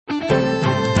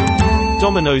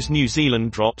Domino's New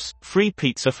Zealand drops, free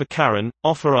pizza for Karen,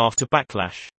 offer after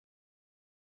backlash.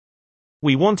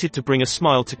 "We wanted to bring a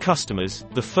smile to customers,"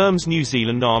 the firm's New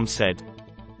Zealand arm said.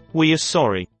 "We are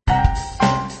sorry.